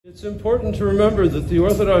It's important to remember that the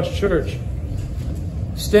Orthodox Church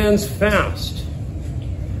stands fast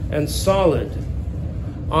and solid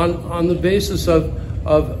on the basis of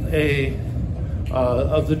the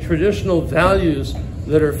traditional values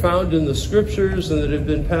that are found in the scriptures and that have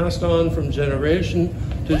been passed on from generation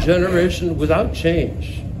to generation without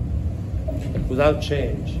change. Without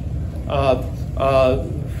change.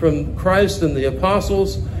 From Christ and the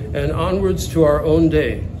apostles and onwards to our own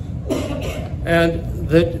day. And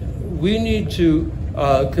that we need to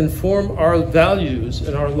conform our values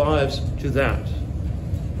and our lives to that.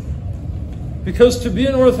 Because to be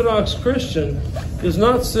an Orthodox Christian is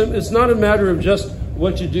it's not a matter of just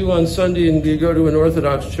what you do on Sunday and you go to an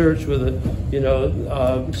Orthodox church with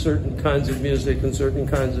certain kinds of music and certain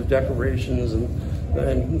kinds of decorations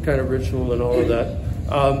and kind of ritual and all of that.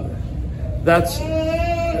 That's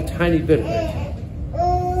a tiny bit of it.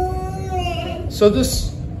 So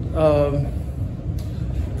this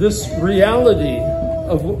reality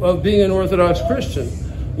of being an Orthodox Christian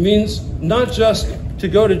means not just to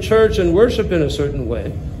go to church and worship in a certain way.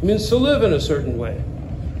 It means to live in a certain way.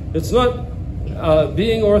 It's not,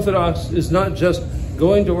 being Orthodox is not just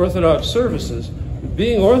going to Orthodox services.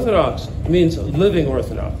 Being Orthodox means living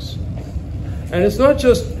Orthodox. And it's not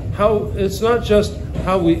just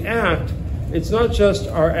how we act, it's not just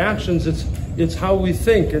our actions, it's how we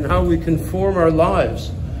think and how we conform our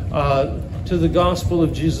lives to the gospel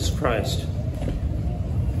of Jesus Christ.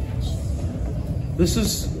 This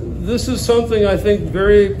is something I think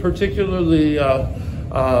very particularly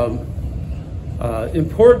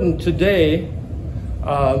important today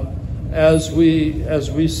as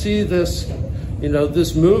we see this,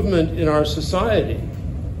 this movement in our society,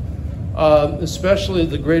 especially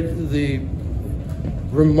the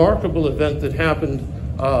remarkable event that happened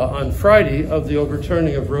on Friday of the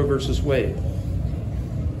overturning of Roe versus Wade.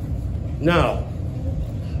 Now,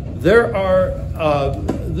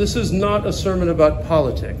 this is not a sermon about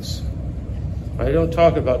politics. I don't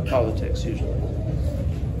talk about politics usually.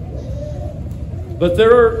 But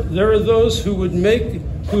there are those who have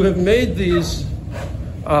made these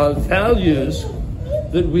values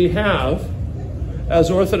that we have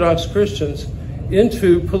as Orthodox Christians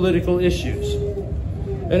into political issues.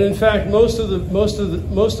 And in fact, most of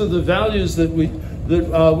the values that we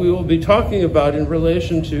will be talking about in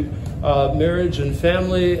relation to marriage and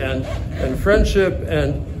family and friendship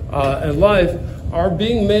and life are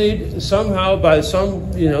being made somehow by some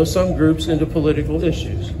groups into political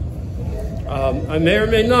issues. I may or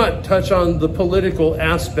may not touch on the political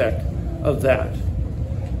aspect of that,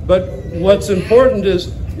 but what's important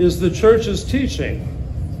is the church's teaching.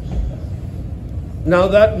 Now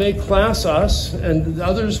that may class us, and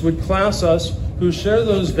others would class us who share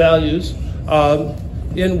those values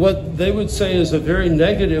in what they would say is a very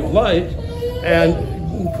negative light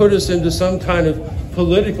and put us into some kind of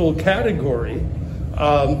political category.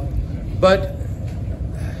 And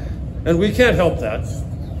we can't help that.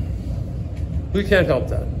 We can't help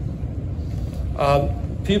that.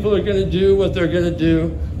 People are going to do what they're going to do,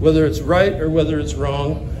 whether it's right or whether it's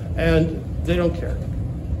wrong, and they don't care.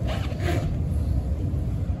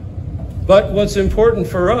 But what's important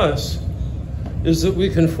for us is that we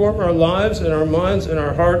conform our lives and our minds and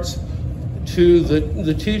our hearts to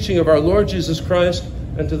the teaching of our Lord Jesus Christ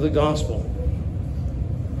and to the gospel.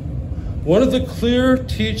 One of the clear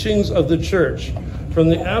teachings of the church from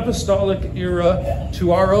the apostolic era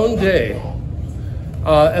to our own day,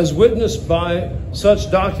 as witnessed by such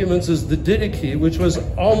documents as the Didache, which was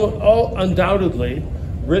all undoubtedly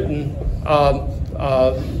written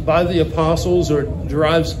by the apostles or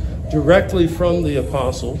derives directly from the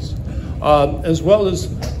apostles, as well as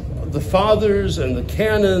the fathers and the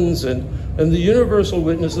canons and the universal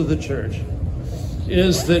witness of the church,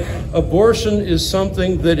 is that abortion is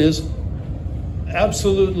something that is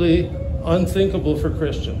absolutely unthinkable for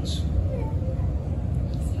Christians.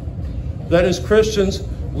 That as Christians,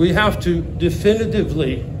 we have to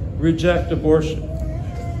definitively reject abortion.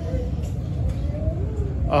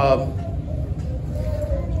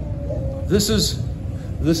 This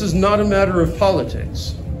is not a matter of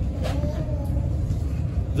politics.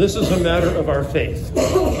 This is a matter of our faith.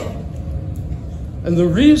 And the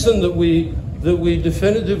reason that we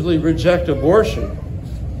definitively reject abortion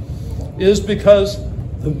is because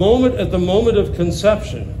at the moment of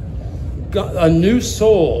conception, a new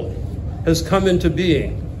soul has come into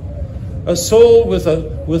being. A soul with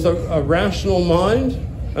a rational mind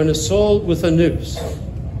and a soul with a nous.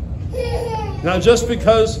 Now, just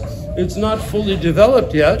because it's not fully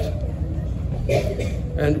developed yet,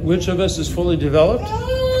 and which of us is fully developed?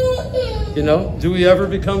 Do we ever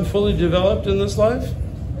become fully developed in this life?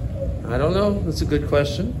 I don't know. That's a good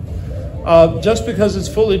question. Just because it's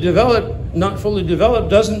fully developed, not fully developed,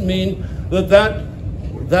 doesn't mean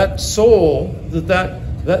that soul,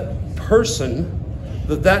 that person,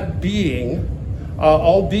 that being,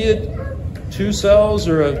 albeit two cells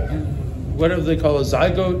or whatever they call a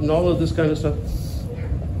zygote and all of this kind of stuff,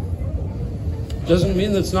 doesn't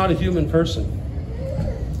mean that's not a human person.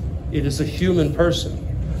 It is a human person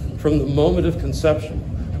from the moment of conception.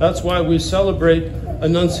 That's why we celebrate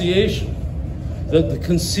Annunciation, the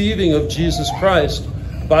conceiving of Jesus Christ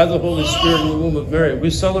by the Holy Spirit in the womb of Mary. We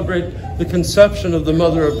celebrate the conception of the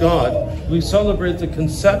Mother of God. We celebrate the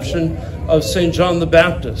conception of St. John the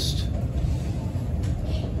Baptist.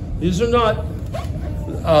 These are not,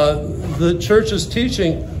 the church's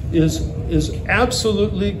teaching is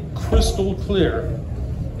absolutely crystal clear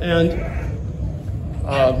and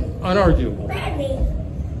unarguable.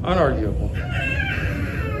 Unarguable.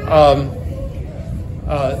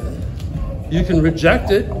 You can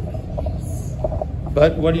reject it,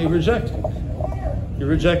 but what are you rejecting? You're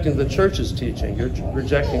rejecting the church's teaching. You're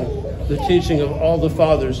rejecting the teaching of all the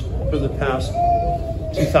fathers for the past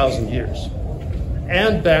 2,000 years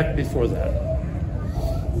and back before that.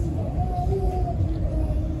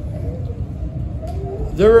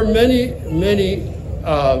 There are many, many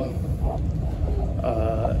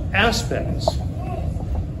aspects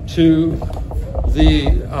to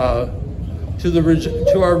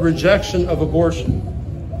our rejection of abortion.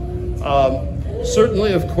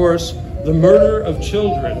 Certainly, of course, the murder of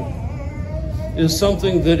children is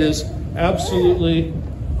something that is absolutely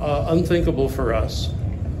unthinkable for us.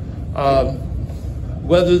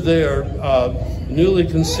 Whether they are newly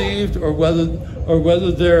conceived or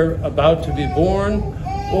whether they're about to be born,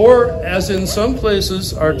 or as in some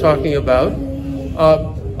places are talking about,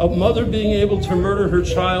 a mother being able to murder her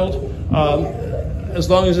child as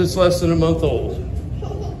long as it's less than a month old.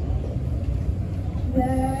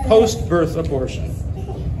 Post-birth abortion,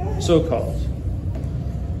 so-called.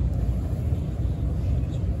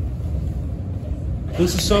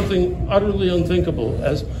 This is something utterly unthinkable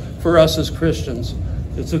for us as Christians.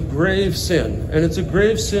 It's a grave sin, and it's a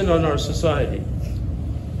grave sin on our society.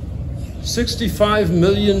 65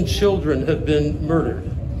 million children have been murdered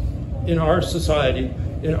in our society,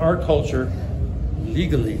 in our culture,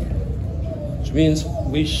 legally, which means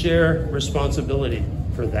we share responsibility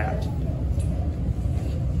for that.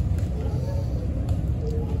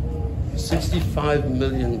 65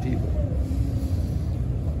 million people.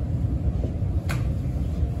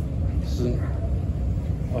 This is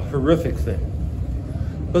a horrific thing.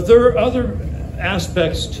 But there are other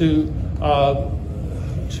aspects to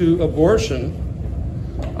abortion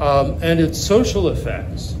and its social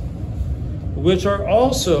effects, which are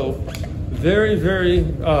also very, very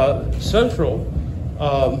central,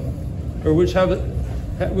 or which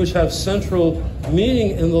have central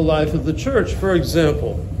meaning in the life of the church. For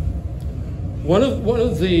example, one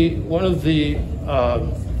of the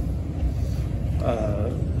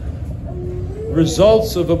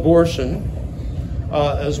results of abortion,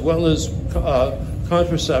 as well as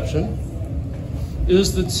contraception,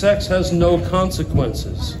 is that sex has no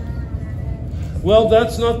consequences. Well,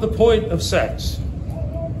 that's not the point of sex.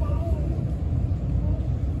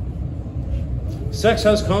 Sex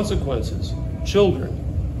has consequences. Children.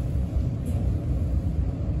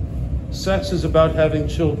 Sex is about having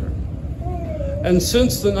children. And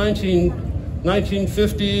since the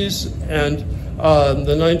 1950s and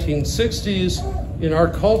the 1960s in our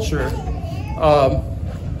culture,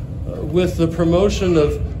 with the promotion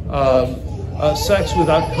of sex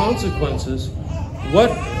without consequences,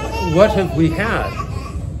 what have we had?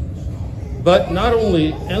 But not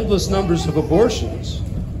only endless numbers of abortions,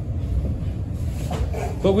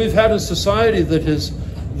 but we've had a society that has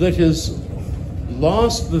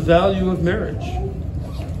lost the value of marriage.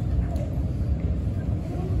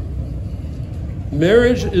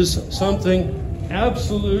 Marriage is something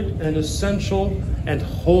absolute and essential and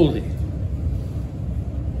holy.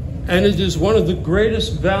 And it is one of the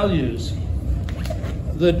greatest values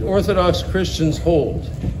that Orthodox Christians hold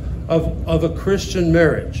of a Christian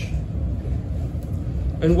marriage.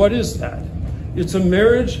 And what is that? It's a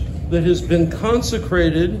marriage that has been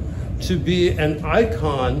consecrated to be an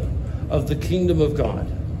icon of the kingdom of God.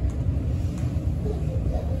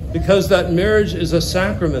 Because that marriage is a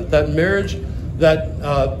sacrament, that marriage, that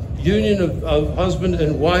union of husband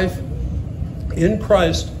and wife in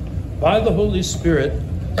Christ by the Holy Spirit,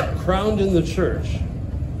 crowned in the church,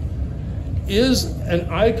 is an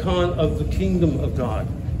icon of the kingdom of God.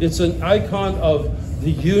 It's an icon of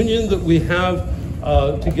the union that we have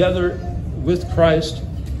together with Christ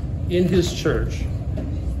in his church.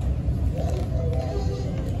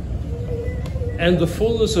 and the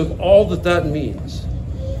fullness of all that that means.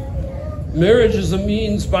 Marriage is a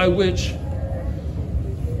means by which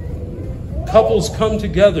couples come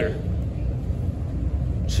together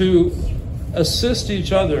to assist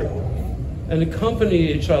each other and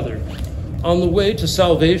accompany each other on the way to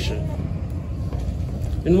salvation,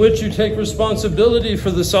 in which you take responsibility for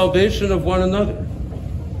the salvation of one another.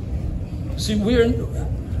 See,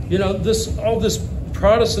 all this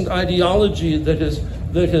Protestant ideology that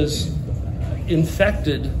has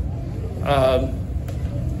infected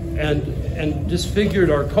and disfigured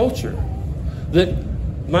our culture, that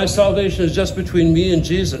my salvation is just between me and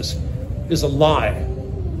Jesus, is a lie.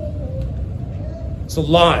 It's a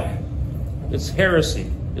lie. It's heresy.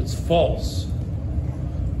 It's false.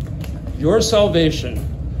 Your salvation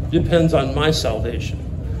depends on my salvation.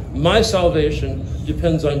 My salvation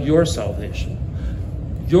depends on your salvation.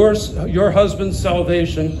 Your husband's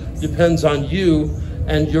salvation depends on you,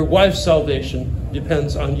 and your wife's salvation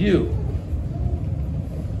depends on you.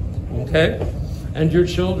 Okay? And your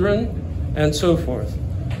children, and so forth.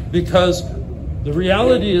 Because the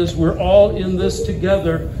reality is we're all in this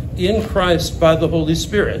together in Christ by the Holy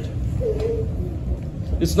Spirit.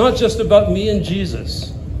 It's not just about me and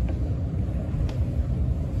Jesus.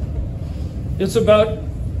 It's about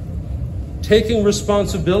taking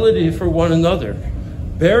responsibility for one another,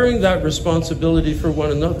 bearing that responsibility for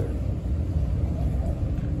one another.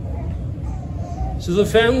 So the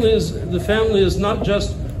family is not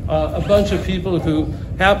just a bunch of people who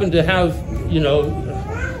happen to have,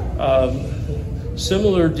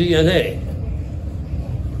 similar DNA.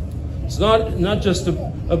 It's not just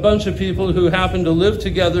a bunch of people who happen to live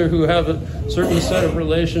together, who have a certain set of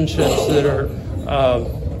relationships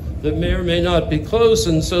that may or may not be close,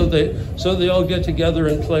 and so they all get together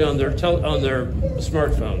and play on their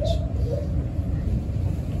smartphones.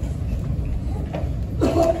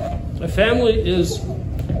 A family is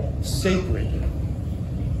sacred.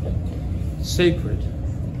 Sacred.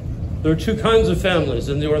 There are two kinds of families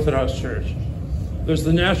in the Orthodox Church. There's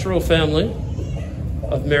the natural family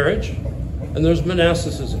of marriage, and there's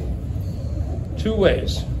monasticism. Two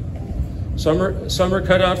ways. Some are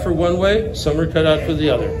cut out for one way, some are cut out for the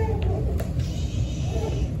other.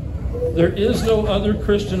 There is no other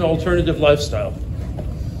Christian alternative lifestyle.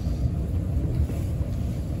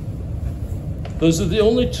 Those are the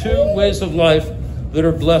only two ways of life that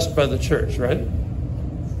are blessed by the church, right?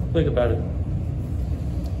 Think about it.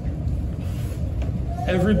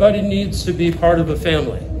 Everybody needs to be part of a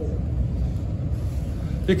family.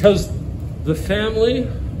 Because the family,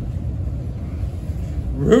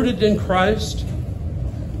 rooted in Christ,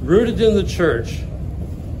 rooted in the church,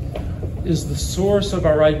 is the source of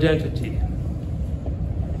our identity.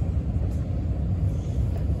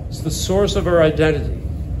 It's the source of our identity.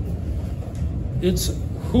 It's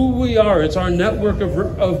who we are. It's our network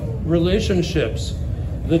of relationships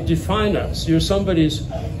that define us. You're somebody's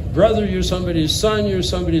brother, you're somebody's son, you're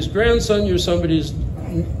somebody's grandson, you're somebody's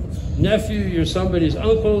nephew, you're somebody's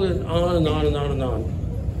uncle, and on and on and on and on.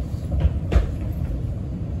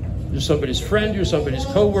 You're somebody's friend, you're somebody's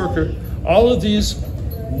co-worker. All of this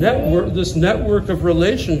network of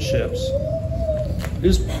relationships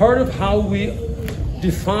is part of how we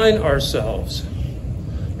define ourselves.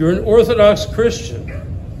 You're an Orthodox Christian.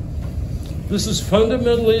 This is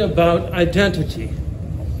fundamentally about identity.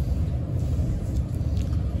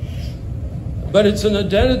 But it's an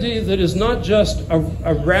identity that is not just a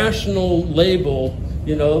rational label,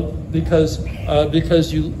 because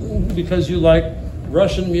you like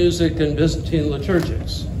Russian music and Byzantine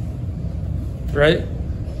liturgics, right?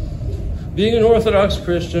 Being an Orthodox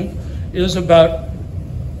Christian is about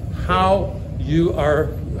how you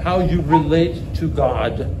relate to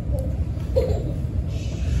God,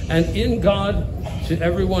 and in God to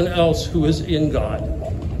everyone else who is in God.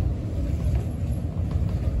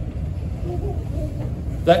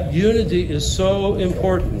 That unity is so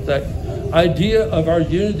important. That idea of our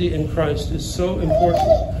unity in Christ is so important.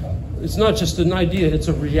 It's not just an idea, it's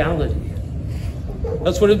a reality.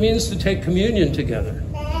 That's what it means to take communion together.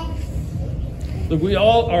 That we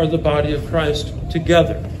all are the body of Christ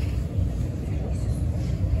together.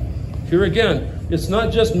 Here again, it's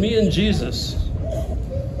not just me and Jesus.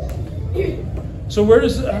 So where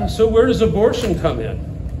does abortion come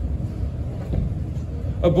in?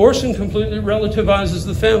 Abortion completely relativizes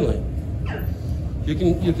the family. You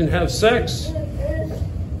can have sex,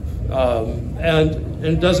 and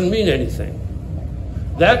it doesn't mean anything.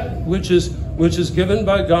 That which is given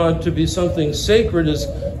by God to be something sacred as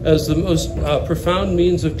the most profound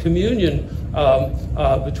means of communion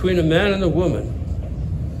between a man and a woman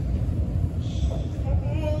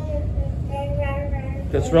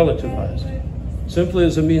gets relativized. simply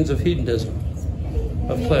as a means of hedonism,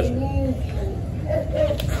 of pleasure.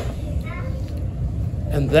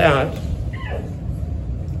 And that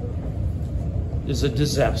is a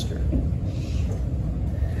disaster.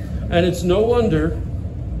 And it's no wonder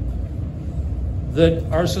that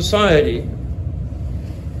our society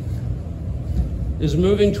is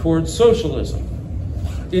moving towards socialism,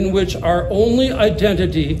 in which our only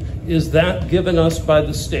identity is that given us by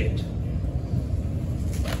the state.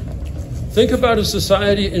 Think about a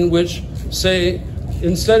society in which, say,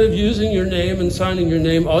 instead of using your name and signing your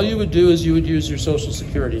name, all you would do is you would use your social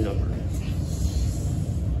security number.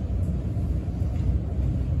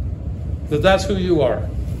 That that's who you are.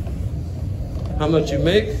 How much you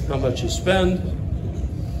make, how much you spend,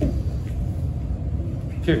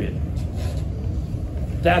 period.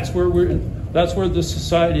 That's where the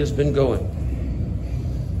society has been going.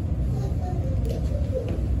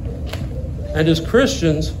 And as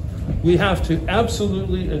Christians, we have to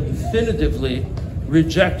absolutely and definitively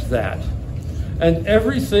reject that. And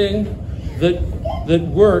everything that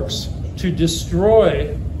works to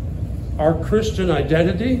destroy our Christian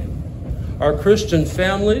identity, our Christian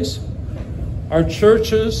families, our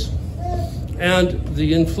churches, and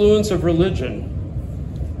the influence of religion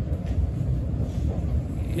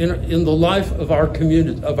in the life of our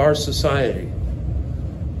community, of our society.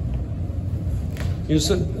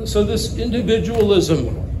 So this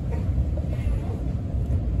individualism,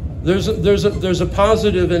 there's a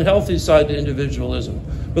positive and healthy side to individualism,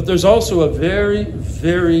 but there's also a very,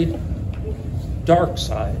 very dark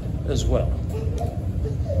side as well.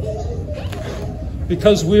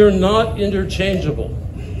 Because we are not interchangeable.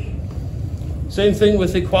 Same thing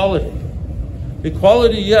with equality.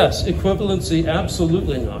 Equality, yes. Equivalency,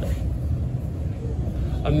 absolutely not.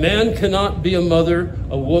 A man cannot be a mother.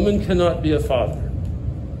 A woman cannot be a father.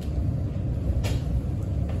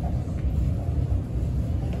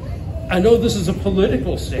 I know this is a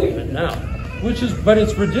political statement now, but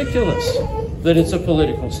it's ridiculous that it's a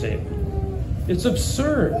political statement. It's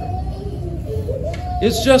absurd.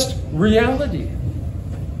 It's just reality.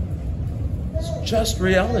 It's just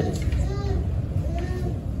reality.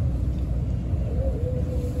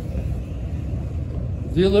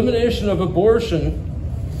 The elimination of abortion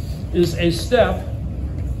is a step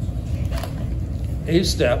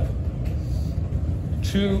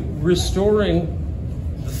to restoring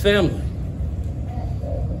the family.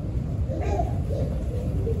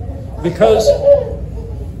 Because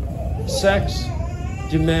sex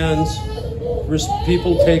demands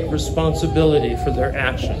people take responsibility for their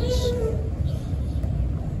actions.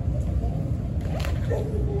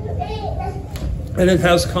 And it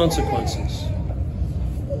has consequences.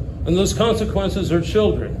 And those consequences are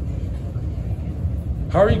children.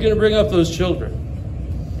 How are you going to bring up those children?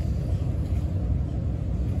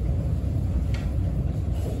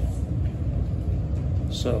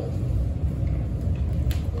 So,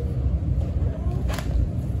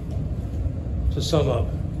 to sum up,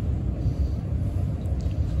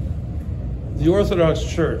 the Orthodox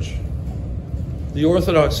Church, the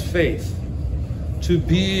Orthodox faith, to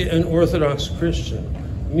be an Orthodox Christian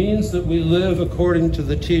means that we live according to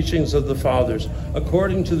the teachings of the Fathers,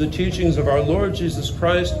 according to the teachings of our Lord Jesus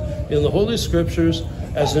Christ in the Holy Scriptures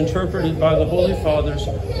as interpreted by the Holy Fathers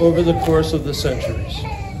over the course of the centuries.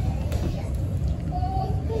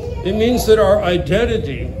 It means that our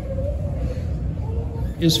identity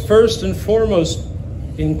is first and foremost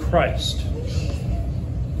in Christ.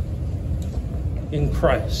 In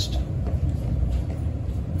Christ.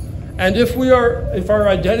 And if our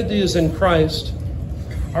identity is in Christ,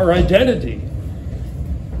 our identity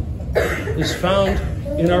is found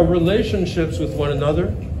in our relationships with one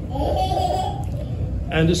another,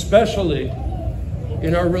 and especially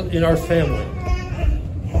in our family.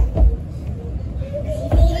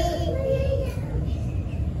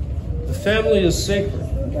 The family is sacred.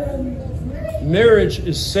 Marriage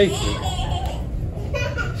is sacred.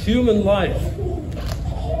 Human life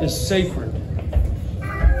is sacred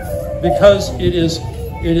because it is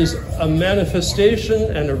a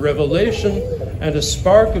manifestation and a revelation and a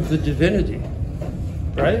spark of the divinity,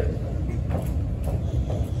 right?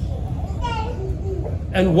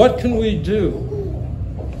 And what can we do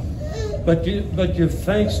but give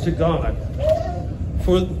thanks to God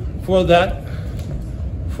for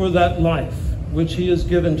that life which He has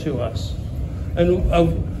given to us, and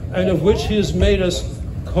of which He has made us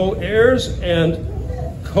co-heirs and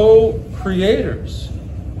co-creators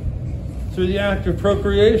through the act of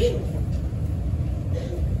procreation,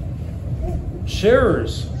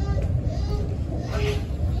 sharers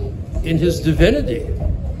in His divinity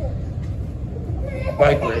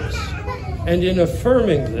by grace. And in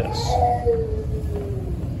affirming this,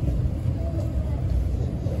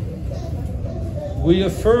 we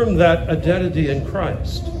affirm that identity in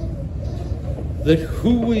Christ, that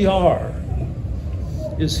who we are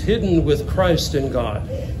is hidden with Christ in God.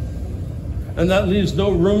 And that leaves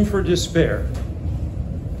no room for despair.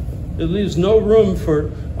 It leaves no room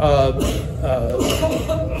for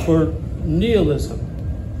nihilism.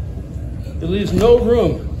 It leaves no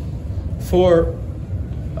room for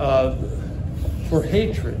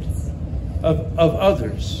hatred of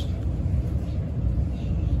others.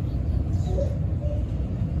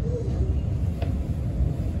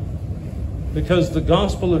 Because the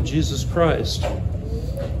gospel of Jesus Christ,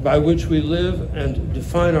 by which we live and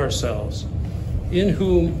define ourselves, in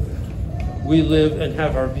whom we live and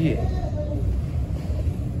have our being,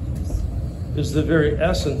 is the very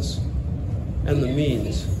essence and the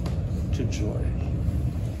means to joy.